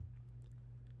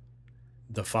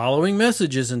The following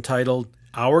message is entitled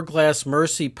Hourglass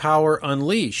Mercy Power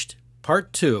Unleashed,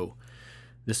 Part 2.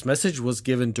 This message was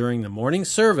given during the morning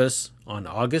service on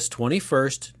August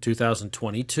 21st,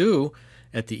 2022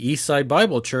 at the Eastside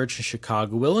Bible Church in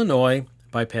Chicago, Illinois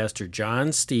by Pastor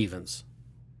John Stevens.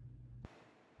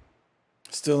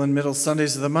 Still in middle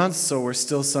Sundays of the month, so we're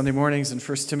still Sunday mornings in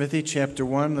 1 Timothy chapter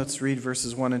 1. Let's read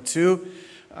verses 1 and 2.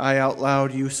 I out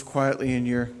loud, you quietly in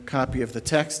your copy of the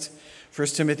text. 1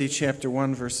 Timothy chapter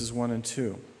 1, verses 1 and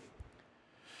 2.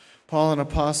 Paul, an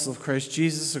apostle of Christ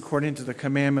Jesus, according to the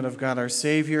commandment of God our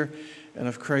Savior, and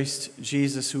of Christ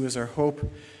Jesus, who is our hope,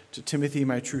 to Timothy,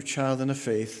 my true child in the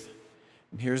faith.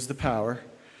 And here's the power.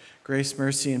 Grace,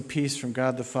 mercy, and peace from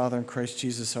God the Father and Christ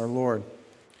Jesus our Lord.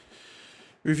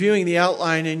 Reviewing the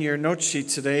outline in your note sheet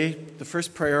today, the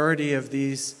first priority of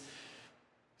these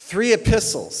three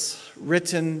epistles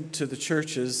written to the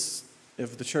churches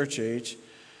of the church age,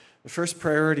 the first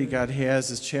priority God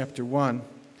has is chapter 1.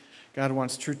 God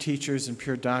wants true teachers and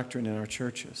pure doctrine in our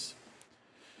churches.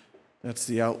 That's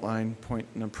the outline point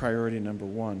and priority number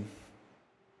 1.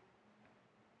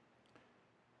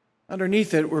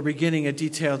 Underneath it, we're beginning a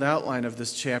detailed outline of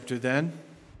this chapter then.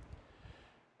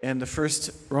 And the first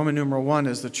Roman numeral 1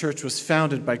 is the church was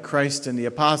founded by Christ and the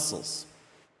apostles.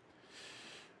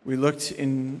 We looked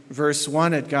in verse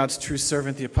 1 at God's true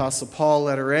servant, the apostle Paul,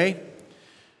 letter A.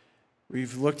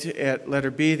 We've looked at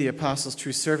letter B, the apostle's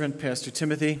true servant, Pastor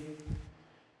Timothy.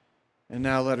 And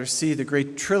now letter C, the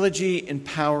great trilogy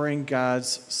empowering God's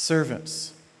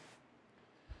servants.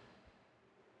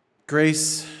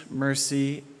 Grace,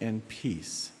 mercy, and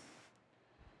peace.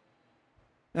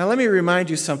 Now let me remind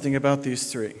you something about these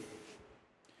three.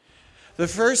 The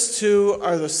first two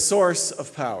are the source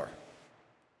of power.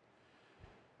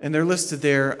 And they're listed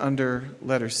there under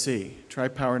letter C. Try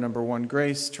power number 1,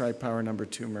 grace. Try power number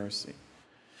 2, mercy.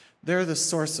 They're the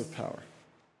source of power.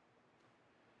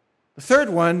 The third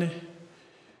one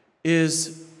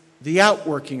is the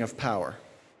outworking of power,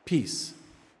 peace.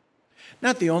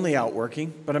 Not the only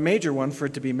outworking, but a major one for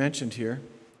it to be mentioned here.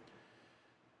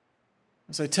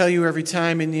 As I tell you every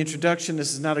time in the introduction,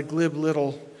 this is not a glib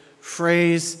little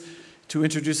phrase to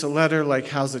introduce a letter like,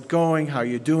 how's it going, how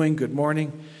you doing, good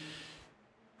morning.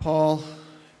 Paul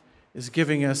is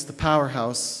giving us the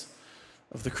powerhouse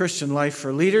of the Christian life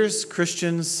for leaders,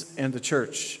 Christians, and the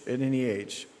church at any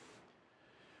age.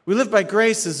 We live by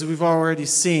grace, as we've already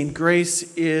seen.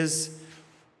 Grace is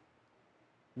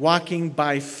walking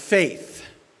by faith.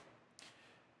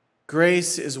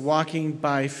 Grace is walking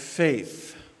by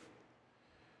faith.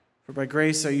 For by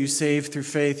grace are you saved through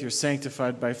faith, you're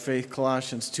sanctified by faith.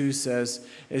 Colossians 2 says,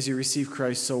 as you receive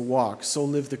Christ, so walk, so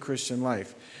live the Christian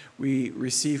life. We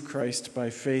receive Christ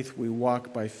by faith, we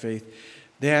walk by faith.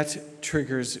 That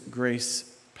triggers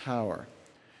grace power.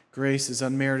 Grace is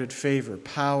unmerited favor,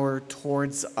 power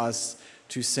towards us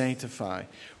to sanctify.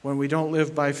 When we don't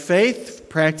live by faith,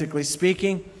 practically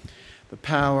speaking, the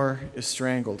power is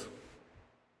strangled.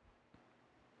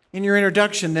 In your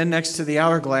introduction, then, next to the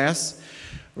hourglass,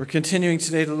 we're continuing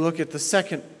today to look at the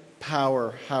second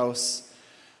powerhouse,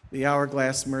 the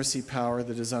hourglass mercy power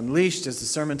that is unleashed, as the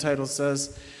sermon title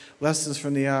says, lessons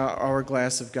from the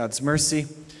hourglass of God's mercy.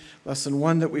 Lesson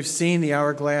 1 that we've seen, the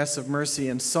hourglass of mercy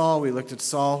in Saul. We looked at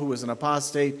Saul, who was an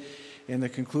apostate, and the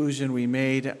conclusion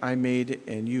I made,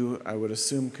 and you, I would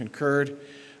assume, concurred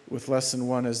with lesson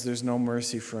 1 as there's no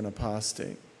mercy for an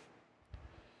apostate.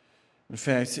 In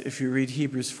fact, if you read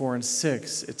Hebrews 4 and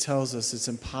 6, it tells us it's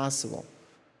impossible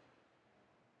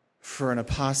for an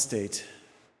apostate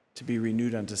to be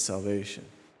renewed unto salvation.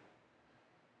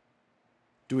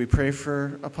 Do we pray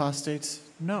for apostates?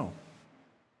 No.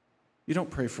 You don't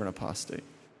pray for an apostate.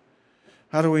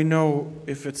 How do we know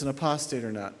if it's an apostate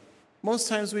or not? Most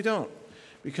times we don't,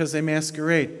 because they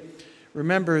masquerade.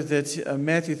 Remember that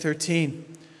Matthew 13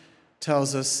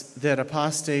 tells us that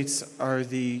apostates are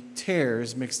the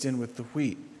tares mixed in with the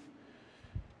wheat.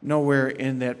 Nowhere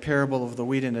in that parable of the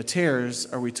wheat and the tares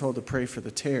are we told to pray for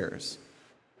the tares.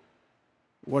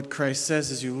 What Christ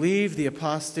says is you leave the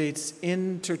apostates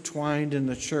intertwined in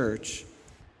the church,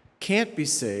 can't be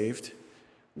saved,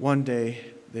 one day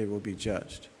they will be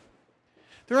judged.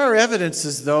 There are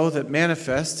evidences, though, that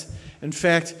manifest. In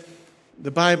fact,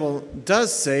 the Bible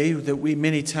does say that we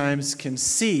many times can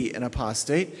see an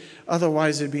apostate.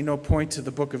 Otherwise, there'd be no point to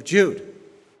the book of Jude.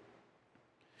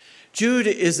 Jude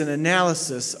is an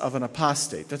analysis of an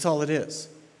apostate. That's all it is.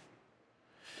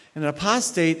 And an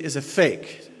apostate is a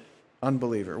fake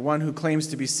unbeliever, one who claims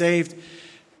to be saved,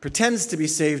 pretends to be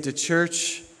saved at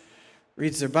church,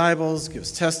 reads their Bibles,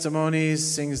 gives testimonies,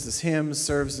 sings his hymns,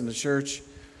 serves in the church,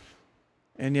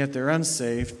 and yet they're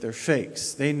unsaved, they're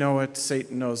fakes. They know it,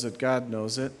 Satan knows it, God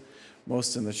knows it.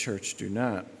 Most in the church do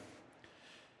not.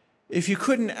 If you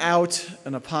couldn't out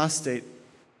an apostate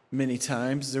many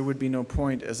times, there would be no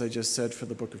point, as I just said, for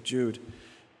the book of Jude.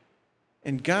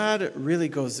 And God really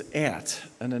goes at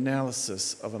an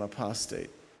analysis of an apostate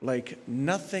like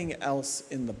nothing else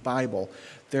in the Bible.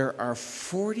 There are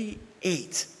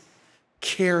 48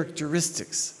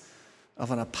 characteristics of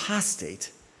an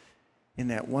apostate in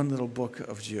that one little book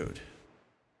of Jude.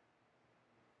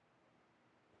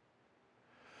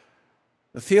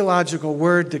 The theological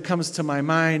word that comes to my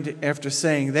mind after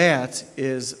saying that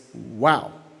is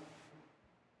wow.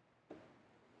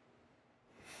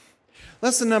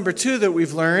 Lesson number 2 that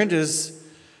we've learned is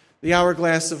the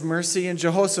hourglass of mercy in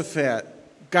Jehoshaphat.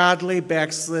 Godly,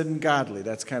 backslidden, godly.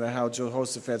 That's kind of how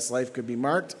Jehoshaphat's life could be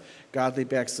marked. Godly,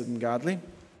 backslidden, godly.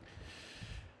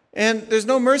 And there's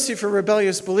no mercy for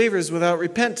rebellious believers without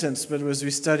repentance. But as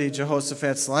we study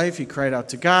Jehoshaphat's life, he cried out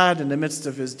to God in the midst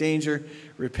of his danger,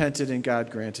 repented, and God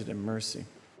granted him mercy.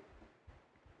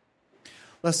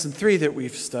 Lesson 3 that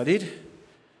we've studied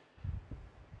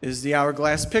is the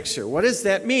hourglass picture. What does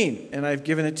that mean? And I've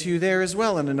given it to you there as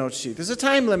well in the note sheet. There's a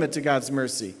time limit to God's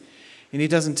mercy. And he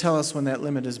doesn't tell us when that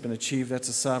limit has been achieved. That's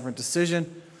a sovereign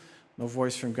decision. No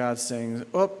voice from God saying,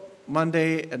 oh,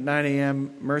 Monday at 9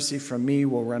 a.m., mercy from me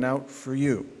will run out for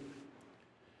you.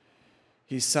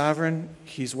 He's sovereign.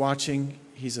 He's watching.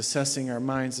 He's assessing our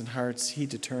minds and hearts. He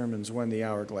determines when the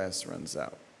hourglass runs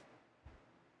out.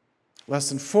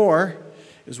 Lesson 4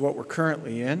 is what we're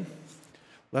currently in.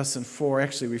 Lesson 4,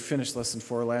 actually we finished Lesson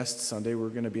 4 last Sunday. We're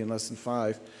going to be in Lesson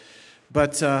 5.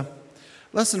 But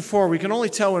Lesson 4, we can only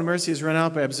tell when mercy has run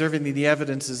out by observing the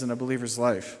evidences in a believer's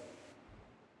life.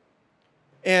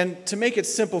 And to make it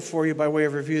simple for you by way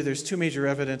of review, there's 2 major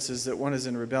evidences that one is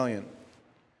in rebellion.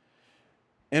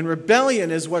 And rebellion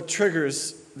is what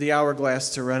triggers the hourglass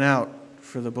to run out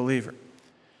for the believer.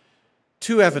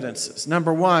 2 evidences.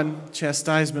 Number 1,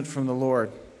 chastisement from the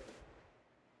Lord.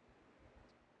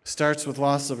 Starts with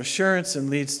loss of assurance and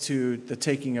leads to the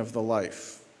taking of the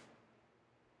life.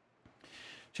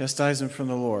 Chastisement from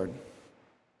the Lord.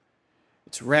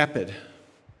 It's rapid.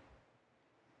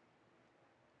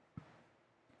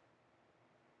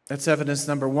 That's evidence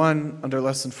number 1 under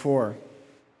Lesson 4.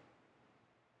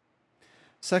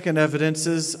 Second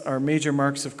evidences are major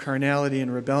marks of carnality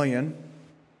and rebellion.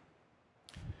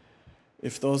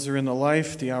 If those are in the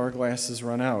life, the hourglass has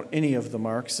run out. Any of the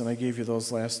marks, and I gave you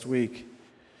those last week.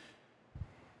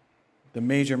 The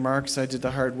major marks, I did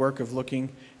the hard work of looking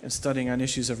and studying on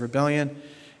issues of rebellion,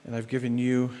 and I've given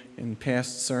you in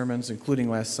past sermons, including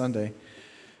last Sunday,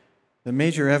 the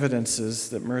major evidences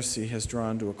that mercy has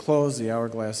drawn to a close, the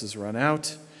hourglass has run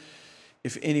out.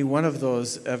 If any one of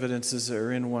those evidences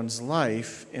are in one's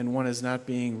life and one is not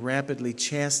being rapidly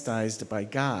chastised by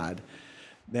God,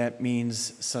 that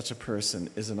means such a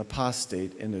person is an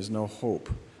apostate and there's no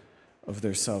hope of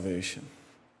their salvation.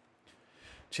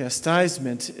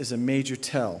 Chastisement is a major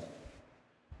tell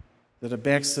that a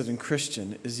backslidden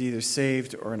Christian is either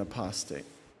saved or an apostate.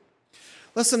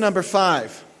 Lesson number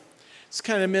 5. It's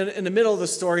kind of in the middle of the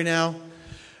story now.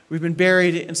 We've been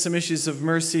buried in some issues of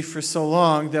mercy for so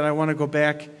long that I want to go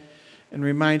back and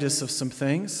remind us of some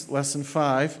things. Lesson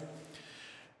 5.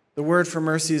 The word for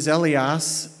mercy is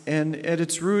elias, and at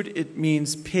its root it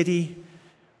means pity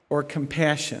or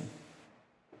compassion.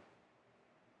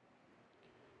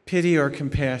 Pity or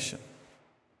compassion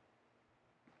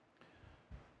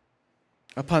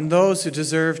upon those who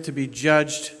deserve to be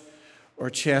judged or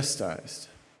chastised.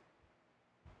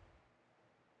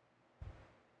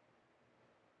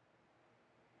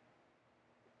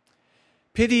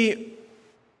 Pity,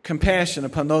 compassion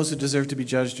upon those who deserve to be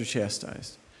judged or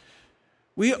chastised.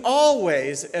 We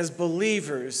always, as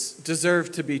believers,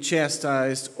 deserve to be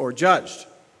chastised or judged.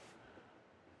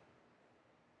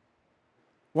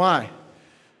 Why?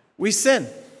 We sin.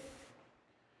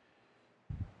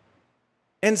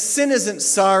 And sin isn't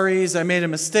sorries, I made a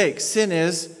mistake. Sin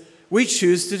is we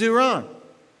choose to do wrong.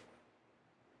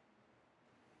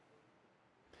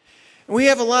 And we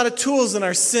have a lot of tools in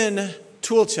our sin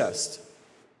tool chest.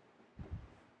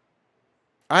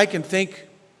 I can think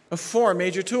of 4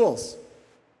 major tools.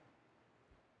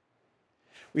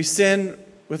 We sin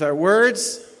with our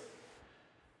words.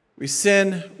 We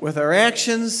sin with our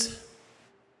actions.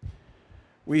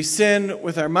 We sin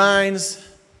with our minds.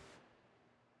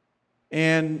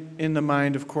 And in the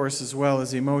mind, of course, as well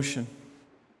as emotion.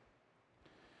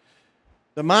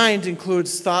 The mind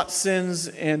includes thought sins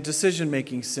and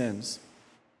decision-making sins.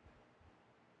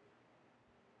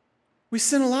 We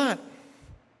sin a lot.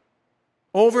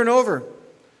 Over and over.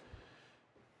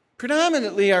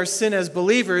 Predominantly, our sin as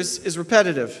believers is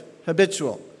repetitive,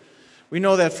 habitual. We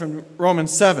know that from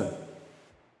Romans 7.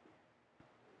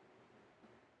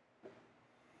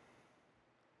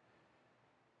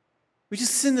 We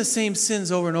just sin the same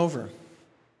sins over and over.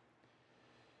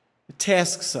 It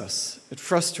tasks us. It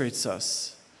frustrates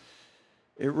us.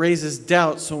 It raises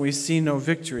doubts when we see no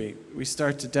victory. We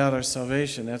start to doubt our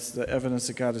salvation. That's the evidence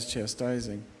that God is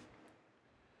chastising.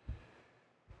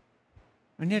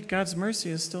 And yet God's mercy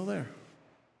is still there.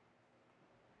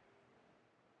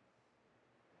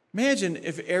 Imagine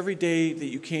if every day that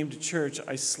you came to church,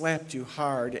 I slapped you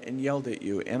hard and yelled at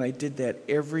you, and I did that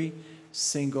every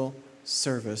single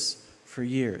service for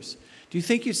years. Do you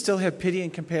think you'd still have pity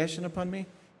and compassion upon me?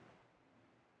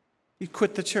 You'd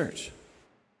quit the church.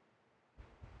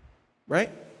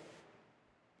 Right?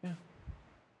 Yeah.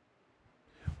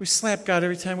 We slap God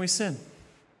every time we sin.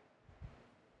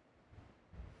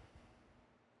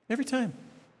 Every time.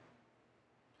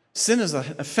 Sin is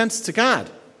an offense to God.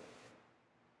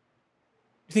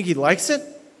 You think he likes it?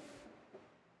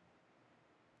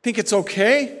 Think it's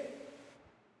okay?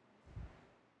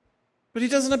 But he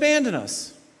doesn't abandon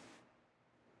us.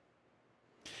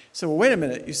 So, well, wait a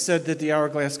minute. You said that the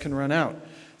hourglass can run out.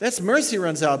 That's mercy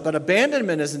runs out, but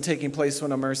abandonment isn't taking place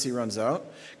when a mercy runs out.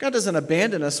 God doesn't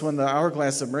abandon us when the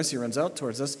hourglass of mercy runs out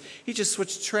towards us. He just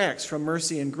switched tracks from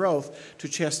mercy and growth to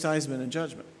chastisement and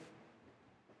judgment.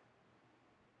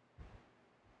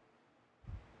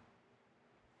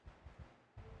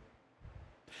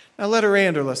 Now, letter A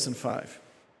under lesson 5.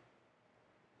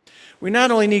 We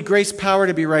not only need grace power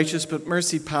to be righteous, but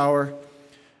mercy power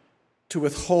to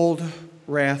withhold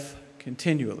wrath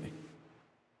continually.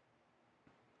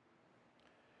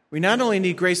 We not only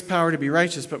need grace power to be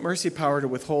righteous, but mercy power to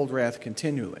withhold wrath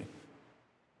continually.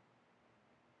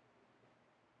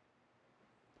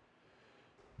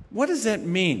 What does that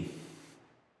mean?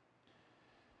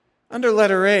 Under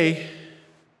letter A,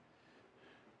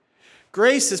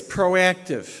 grace is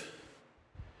proactive.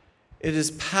 It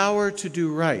is power to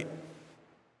do right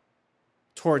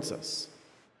towards us.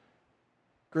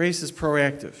 Grace is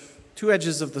proactive. Two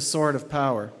edges of the sword of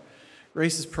power.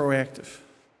 Grace is proactive.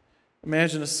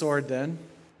 Imagine a sword then.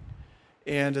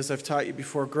 And as I've taught you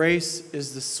before, grace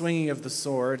is the swinging of the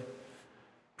sword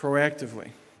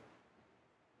proactively.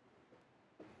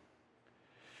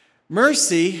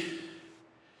 Mercy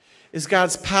is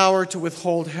God's power to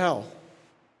withhold hell.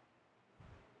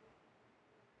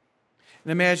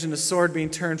 And imagine the sword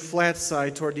being turned flat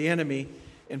side toward the enemy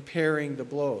and parrying the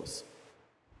blows.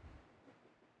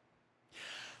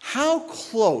 How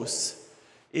close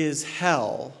is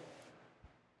hell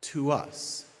to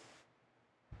us?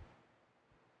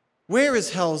 Where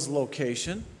is hell's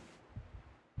location?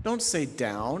 Don't say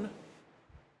down.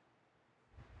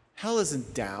 Hell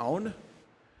isn't down,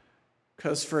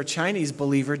 because for a Chinese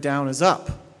believer, down is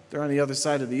up. They're on the other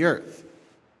side of the earth.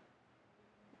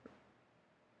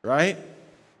 Right?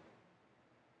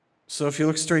 So if you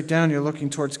look straight down, you're looking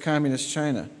towards communist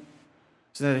China.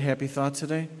 Is that a happy thought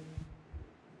today?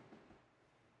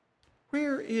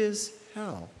 Where is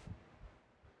hell?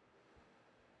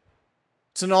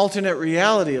 It's an alternate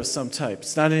reality of some type.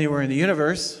 It's not anywhere in the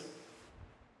universe.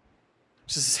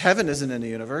 Just as heaven isn't in the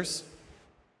universe.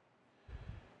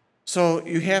 So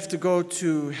you have to go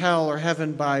to hell or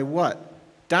heaven by what?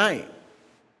 Dying.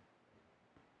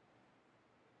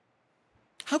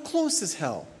 How close is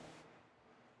hell?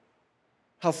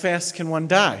 How fast can one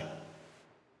die?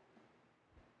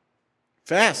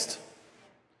 Fast.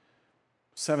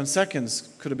 7 seconds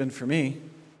could have been for me.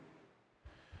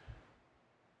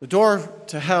 The door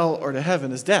to hell or to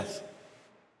heaven is death.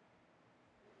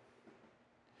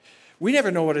 We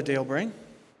never know what a day will bring.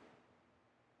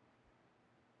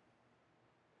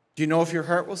 Do you know if your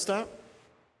heart will stop?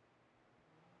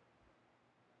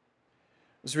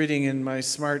 I was reading in my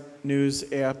Smart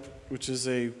News app, which is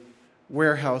a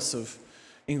warehouse of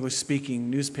English-speaking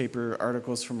newspaper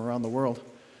articles from around the world.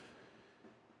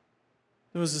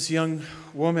 There was this young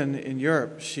woman in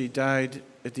Europe. She died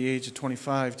at the age of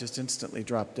 25, just instantly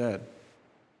dropped dead.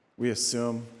 We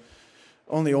assume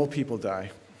only old people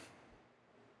die.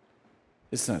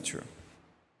 It's not true.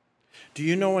 Do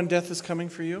you know when death is coming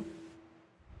for you?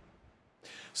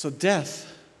 So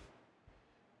death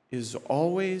is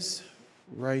always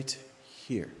right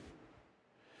here.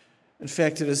 In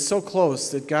fact, it is so close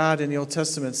that God in the Old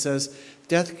Testament says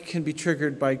death can be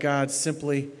triggered by God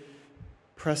simply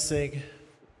pressing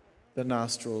the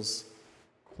nostrils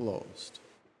closed.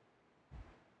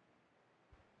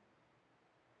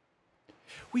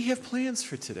 We have plans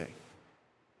for today.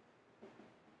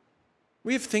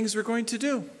 We have things we're going to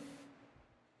do.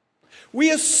 We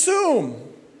assume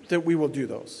that we will do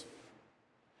those.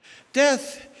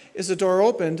 Death is a door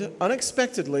opened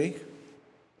unexpectedly,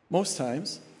 most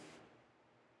times,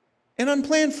 and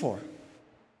unplanned for,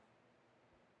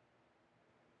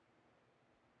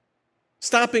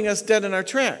 stopping us dead in our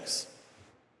tracks.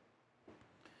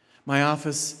 My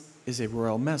office is a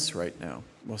royal mess right now.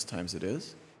 Most times it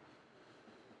is.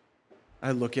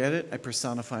 I look at it, I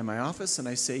personify my office, and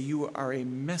I say, you are a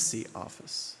messy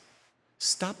office.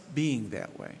 Stop being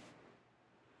that way.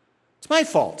 It's my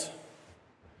fault.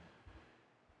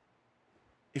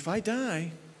 If I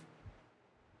die,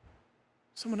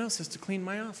 someone else has to clean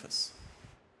my office.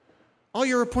 All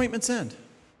your appointments end.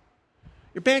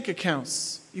 Your bank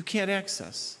accounts you can't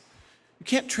access. You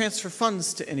can't transfer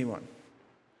funds to anyone.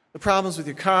 The problems with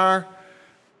your car,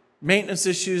 maintenance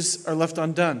issues are left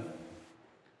undone.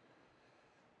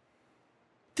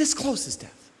 This close is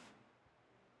death.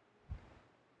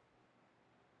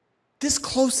 This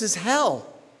close is hell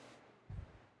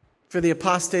for the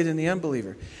apostate and the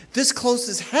unbeliever. This close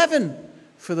is heaven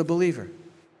for the believer.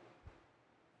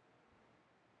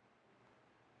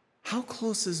 How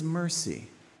close is mercy?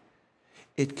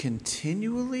 It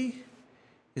continually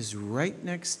is right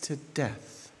next to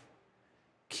death,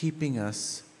 keeping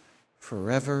us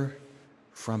forever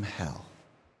from hell.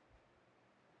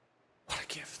 What a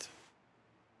gift.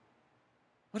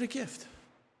 What a gift.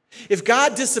 If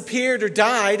God disappeared or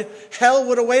died, hell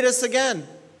would await us again.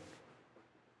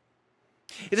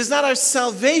 It is not our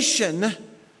salvation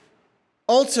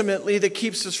ultimately that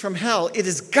keeps us from hell. It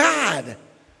is God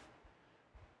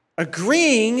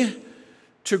agreeing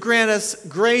to grant us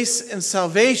grace and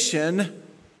salvation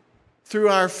through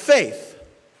our faith.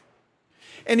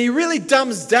 And he really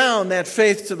dumbs down that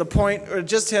faith to the point where it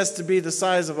just has to be the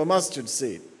size of a mustard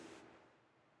seed.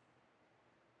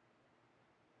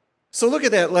 So look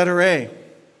at that letter A.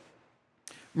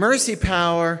 Mercy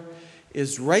power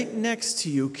is right next to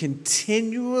you,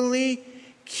 continually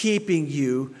keeping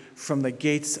you from the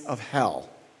gates of hell.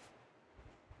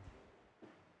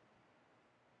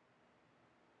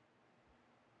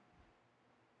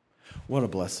 What a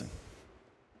blessing.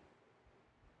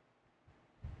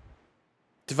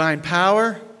 Divine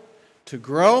power to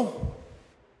grow,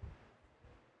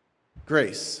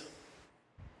 grace.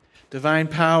 Divine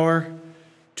power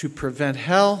to prevent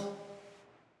hell,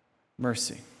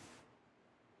 mercy.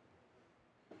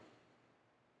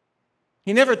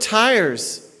 He never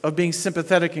tires of being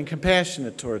sympathetic and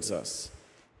compassionate towards us.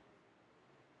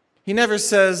 He never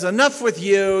says, enough with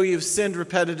you, you've sinned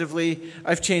repetitively,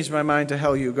 I've changed my mind, to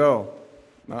hell you go.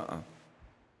 We're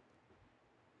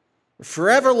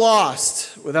forever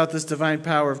lost without this divine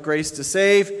power of grace to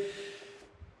save,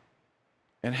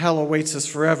 and hell awaits us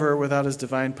forever without his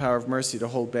divine power of mercy to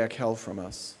hold back hell from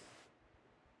us.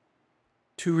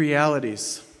 Two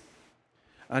realities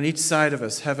on each side of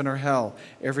us, heaven or hell.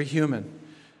 Every human.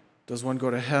 Does one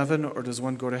go to heaven or does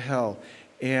one go to hell?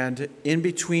 And in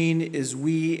between is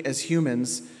we as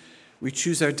humans. We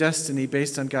choose our destiny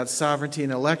based on God's sovereignty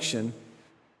and election.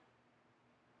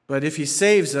 But if he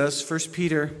saves us, 1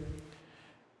 Peter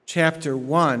chapter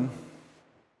 1,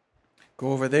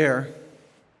 go over there.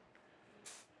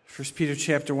 1 Peter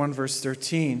chapter 1, verse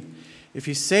 13. If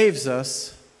he saves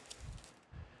us,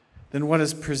 then what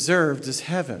is preserved is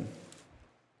heaven.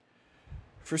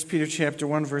 1 Peter chapter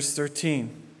 1, verse 13.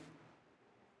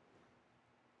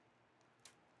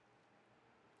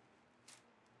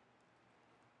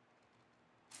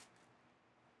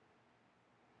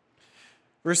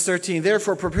 Verse 13,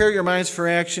 therefore prepare your minds for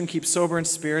action, keep sober in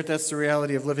spirit. That's the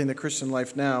reality of living the Christian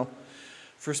life now.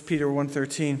 1 Peter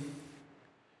 1:13.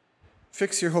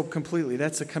 Fix your hope completely.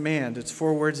 That's a command. It's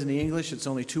 4 words in the English. It's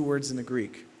only 2 words in the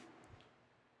Greek.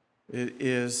 It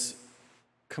is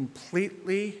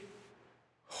completely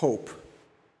hope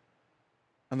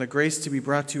on the grace to be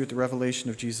brought to you at the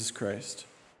revelation of Jesus Christ.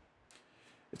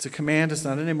 It's a command. It's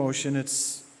not an emotion.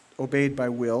 It's obeyed by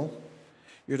will.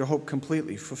 You're to hope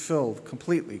completely, fulfilled,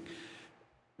 completely.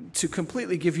 To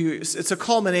completely give you, it's a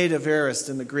culminative aorist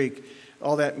in the Greek.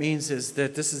 All that means is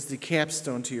that this is the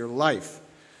capstone to your life.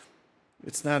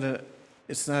 It's not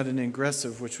an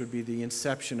ingressive, which would be the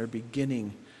inception or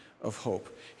beginning of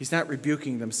hope. He's not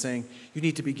rebuking them, saying, you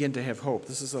need to begin to have hope.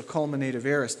 This is a culminative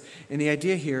aorist. And the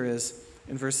idea here is,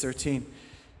 in verse 13,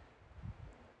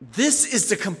 this is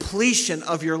the completion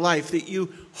of your life, that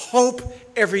you hope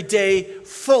every day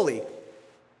fully.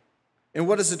 And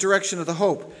what is the direction of the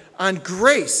hope? On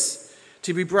grace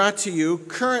to be brought to you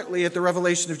currently at the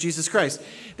revelation of Jesus Christ.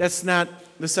 That's not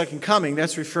the second coming.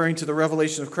 That's referring to the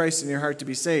revelation of Christ in your heart to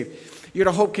be saved. You're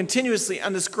to hope continuously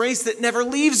on this grace that never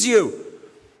leaves you.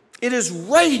 It is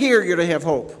right here you're to have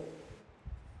hope.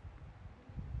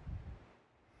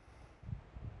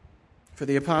 For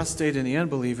the apostate and the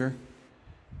unbeliever,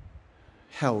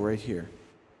 hell right here.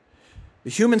 The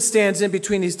human stands in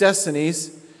between these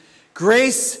destinies.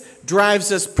 Grace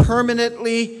drives us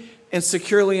permanently and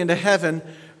securely into heaven.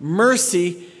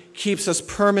 Mercy keeps us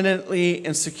permanently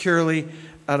and securely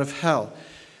out of hell.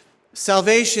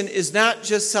 Salvation is not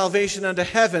just salvation unto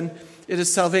heaven, it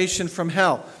is salvation from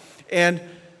hell. And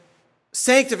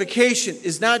sanctification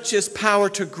is not just power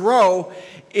to grow,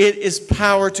 it is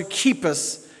power to keep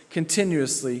us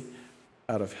continuously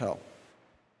out of hell.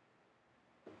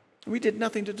 We did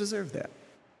nothing to deserve that.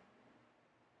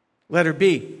 Letter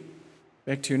B,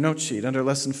 back to your note sheet under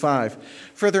lesson 5.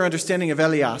 Further understanding of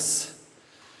Elias.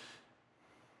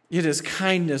 It is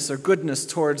kindness or goodness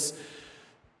towards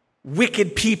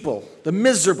wicked people, the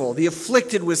miserable, the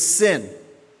afflicted with sin.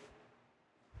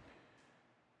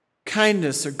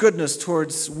 Kindness or goodness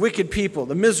towards wicked people,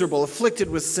 the miserable, afflicted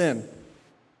with sin.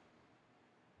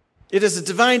 It is a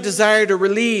divine desire to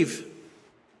relieve.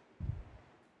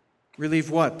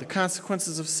 Relieve what? The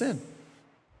consequences of sin.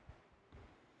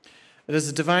 It is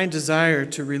a divine desire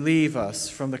to relieve us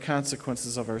from the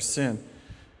consequences of our sin.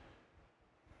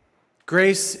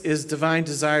 Grace is divine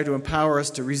desire to empower us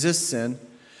to resist sin.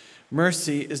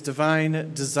 Mercy is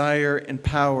divine desire and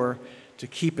power to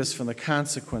keep us from the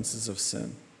consequences of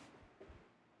sin.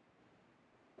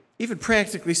 Even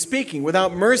practically speaking,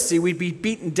 without mercy, we'd be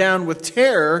beaten down with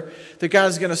terror that God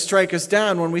is going to strike us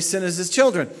down when we sin as His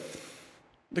children.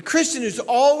 The Christian who's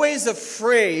always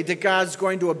afraid that God's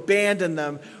going to abandon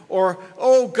them, or,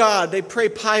 oh God, they pray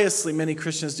piously, many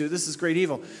Christians do, this is great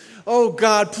evil. Oh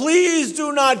God, please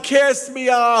do not cast me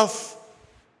off.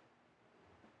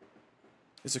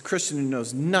 Is a Christian who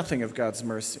knows nothing of God's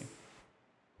mercy.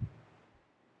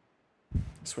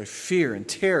 That's why fear and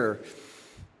terror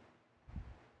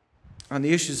on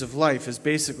the issues of life is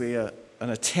basically an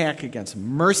attack against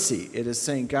mercy. It is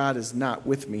saying God is not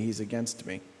with me, He's against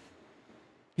me.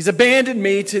 He's abandoned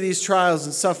me to these trials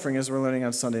and suffering, as we're learning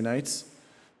on Sunday nights.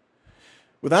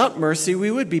 Without mercy, we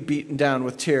would be beaten down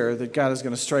with terror that God is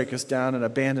going to strike us down and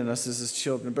abandon us as His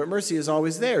children. But mercy is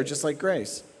always there, just like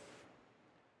grace.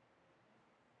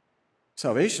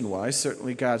 Salvation-wise,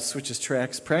 certainly God switches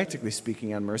tracks, practically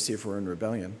speaking, on mercy if we're in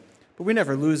rebellion. But we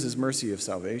never lose His mercy of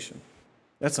salvation.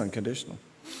 That's unconditional.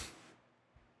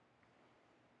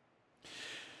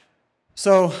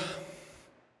 So,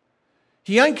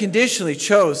 He unconditionally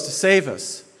chose to save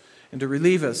us and to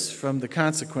relieve us from the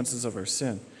consequences of our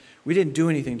sin. We didn't do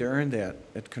anything to earn that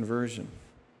at conversion.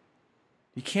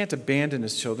 He can't abandon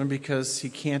His children because He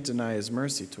can't deny His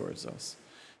mercy towards us.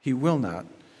 He will not.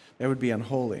 That would be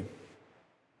unholy.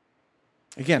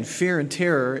 Again, fear and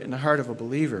terror in the heart of a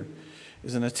believer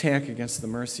is an attack against the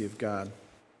mercy of God.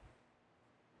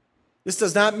 This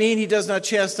does not mean He does not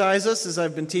chastise us, as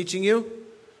I've been teaching you.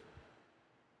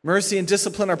 Mercy and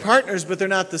discipline are partners, but they're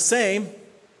not the same.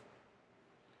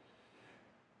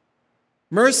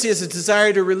 Mercy is a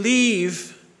desire to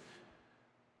relieve.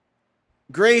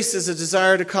 Grace is a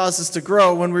desire to cause us to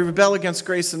grow. When we rebel against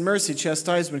grace and mercy,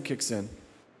 chastisement kicks in.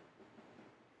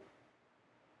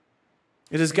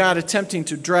 It is God attempting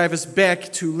to drive us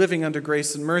back to living under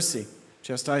grace and mercy.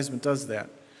 Chastisement does that.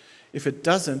 If it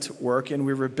doesn't work and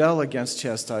we rebel against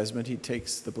chastisement, He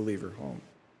takes the believer home.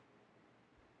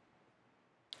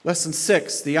 Lesson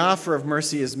 6, the offer of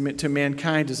mercy to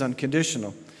mankind is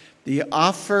unconditional. The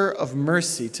offer of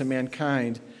mercy to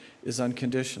mankind is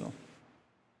unconditional.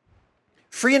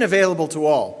 Free and available to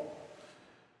all.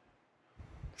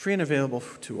 Free and available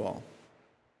to all.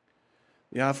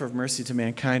 The offer of mercy to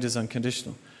mankind is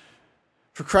unconditional.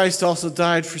 For Christ also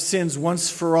died for sins once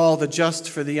for all, the just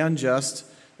for the unjust.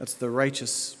 That's the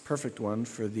righteous, perfect one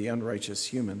for the unrighteous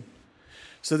human.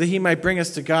 So that He might bring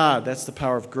us to God. That's the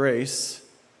power of grace.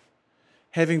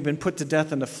 Having been put to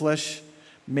death in the flesh,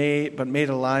 but made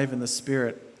alive in the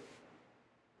Spirit.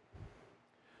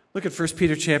 Look at 1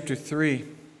 Peter chapter 3.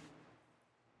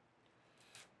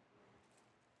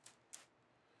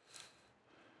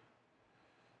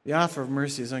 The offer of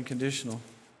mercy is unconditional.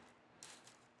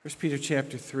 1 Peter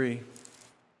chapter 3.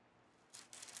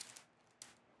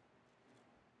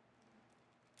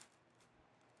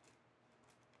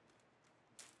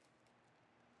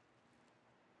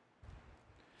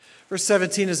 Verse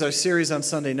 17 is our series on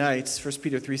Sunday nights, 1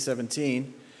 Peter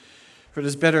 3:17. For it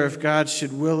is better if God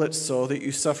should will it so that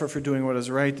you suffer for doing what is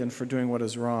right than for doing what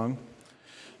is wrong.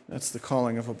 That's the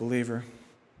calling of a believer.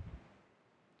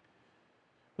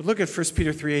 But look at 1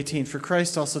 Peter 3:18. For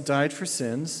Christ also died for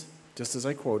sins, just as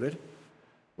I quoted,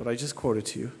 what I just quoted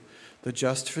to you, the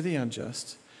just for the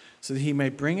unjust, so that He may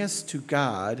bring us to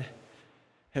God,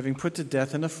 having put to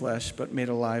death in the flesh, but made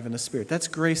alive in the Spirit. That's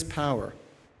grace power.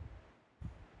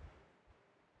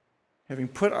 having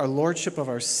put our lordship of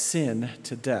our sin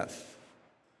to death,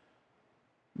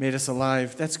 made us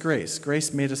alive. That's grace.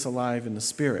 Grace made us alive in the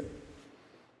Spirit.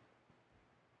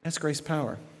 That's grace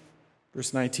power.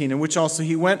 Verse 19, in which also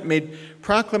he went and made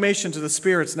proclamation to the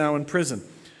spirits now in prison.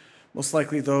 Most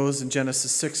likely those in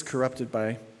Genesis 6 corrupted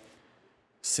by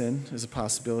sin is a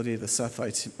possibility the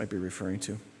Sethites might be referring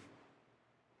to.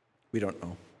 We don't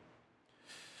know.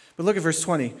 But look at verse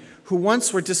 20. Who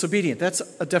once were disobedient. That's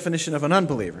a definition of an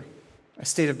unbeliever, a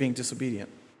state of being disobedient.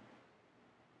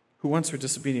 Who once were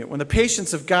disobedient. When the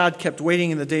patience of God kept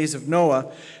waiting in the days of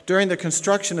Noah, during the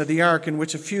construction of the ark, in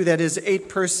which a few, that is, 8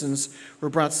 persons, were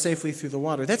brought safely through the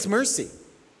water. That's mercy.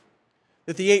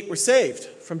 That the 8 were saved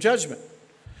from judgment.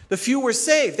 The few were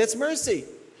saved. That's mercy.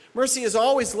 Mercy is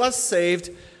always less saved.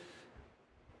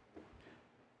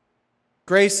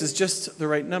 Grace is just the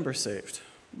right number saved.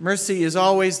 Mercy is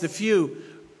always the few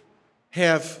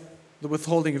have the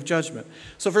withholding of judgment.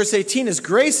 So verse 18 is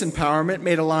grace empowerment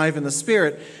made alive in the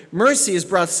Spirit. Mercy is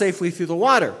brought safely through the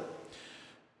water.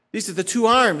 These are the 2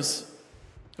 arms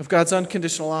of God's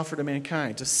unconditional offer to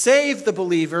mankind. To save the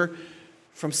believer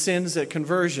from sins at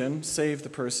conversion, save the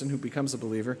person who becomes a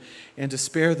believer, and to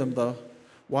spare them the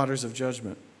waters of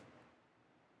judgment.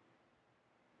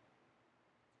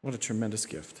 What a tremendous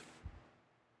gift.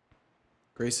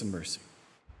 Grace and mercy.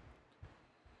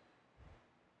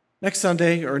 Next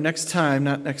Sunday, or next time,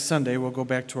 not next Sunday, we'll go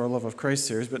back to our Love of Christ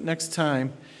series, but next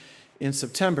time in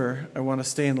September, I want to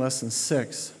stay in lesson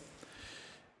 6.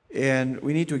 And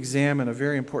we need to examine a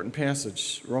very important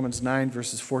passage, Romans 9,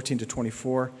 verses 14 to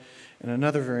 24, and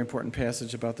another very important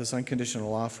passage about this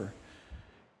unconditional offer.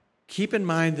 Keep in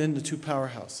mind then the 2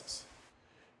 powerhouses.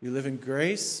 You live in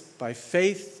grace by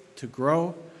faith to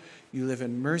grow. You live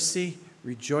in mercy,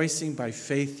 rejoicing by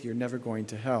faith. You're never going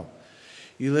to hell.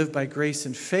 You live by grace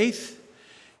and faith.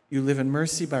 You live in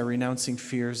mercy by renouncing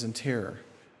fears and terror.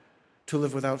 To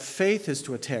live without faith is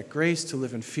to attack grace. To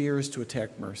live in fear is to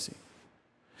attack mercy.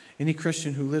 Any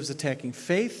Christian who lives attacking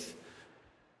faith,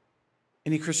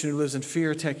 any Christian who lives in fear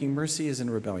attacking mercy is in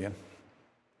rebellion.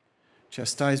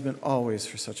 Chastisement always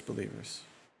for such believers.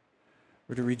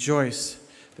 We're to rejoice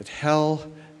that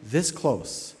hell this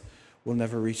close will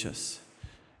never reach us.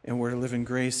 And we're to live in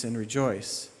grace and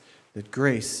rejoice that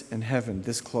grace in heaven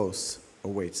this close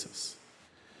awaits us.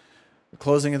 The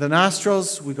closing of the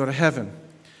nostrils, we go to heaven.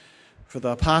 For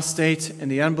the apostate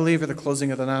and the unbeliever, the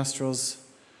closing of the nostrils,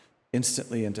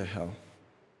 instantly into hell.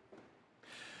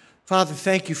 Father,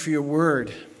 thank you for your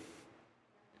word.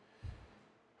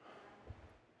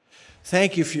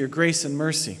 Thank you for your grace and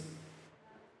mercy.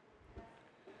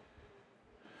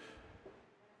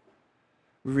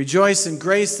 We rejoice in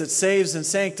grace that saves and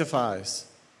sanctifies.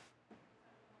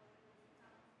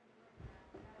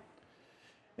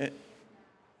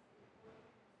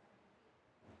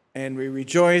 And we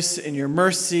rejoice in your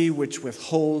mercy, which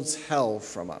withholds hell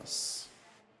from us.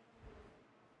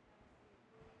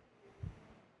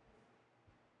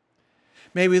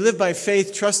 May we live by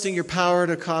faith, trusting your power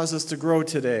to cause us to grow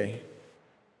today.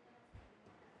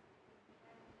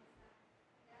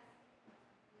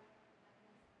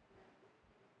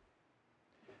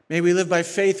 May we live by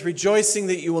faith, rejoicing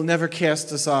that you will never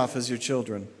cast us off as your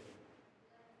children.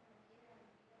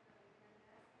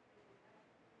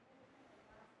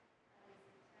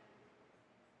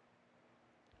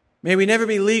 May we never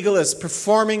be legalists,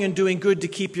 performing and doing good to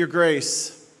keep your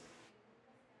grace.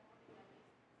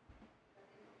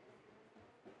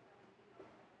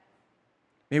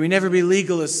 May we never be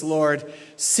legalists, Lord,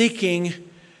 seeking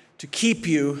to keep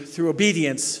you through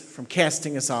obedience from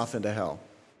casting us off into hell.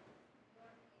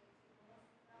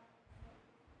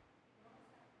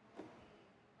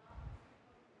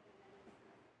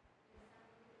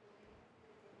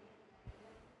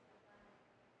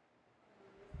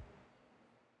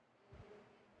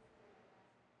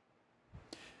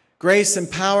 Grace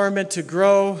empowerment to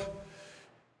grow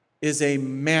is a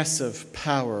massive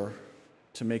power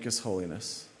to make us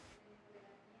holiness.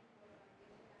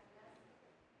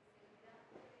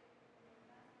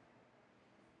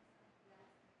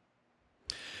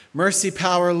 Mercy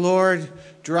power, Lord,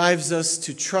 drives us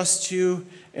to trust you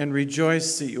and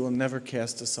rejoice that you will never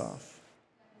cast us off.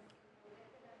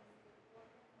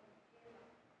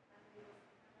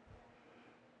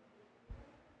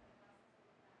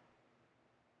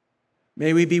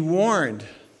 May we be warned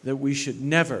that we should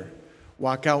never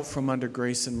walk out from under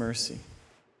grace and mercy.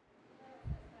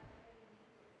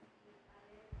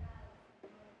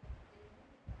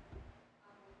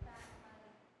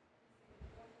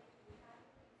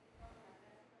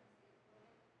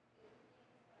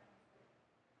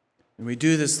 And we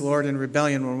do this, Lord, in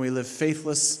rebellion when we live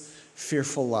faithless,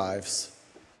 fearful lives.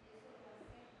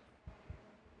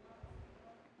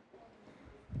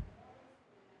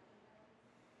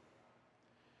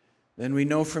 Then we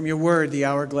know from your word the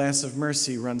hourglass of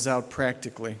mercy runs out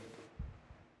practically.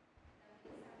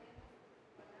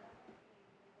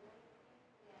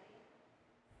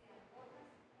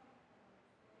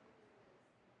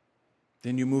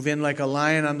 Then you move in like a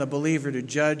lion on the believer to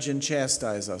judge and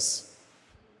chastise us.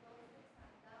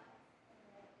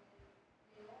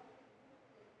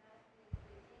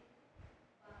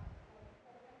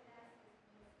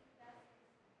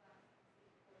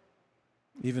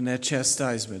 Even that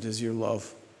chastisement is your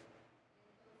love.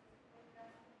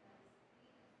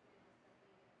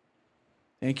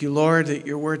 Thank you, Lord, that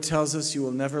your word tells us you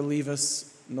will never leave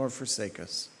us nor forsake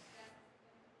us.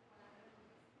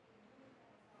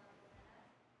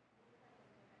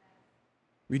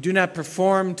 We do not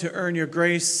perform to earn your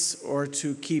grace or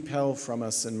to keep hell from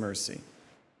us in mercy.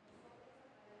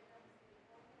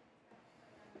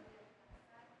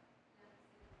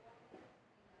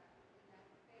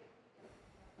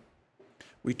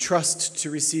 We trust to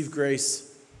receive grace.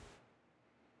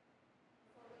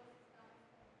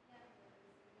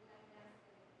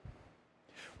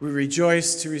 We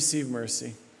rejoice to receive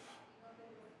mercy.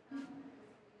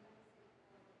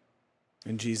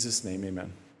 In Jesus' name,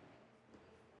 amen.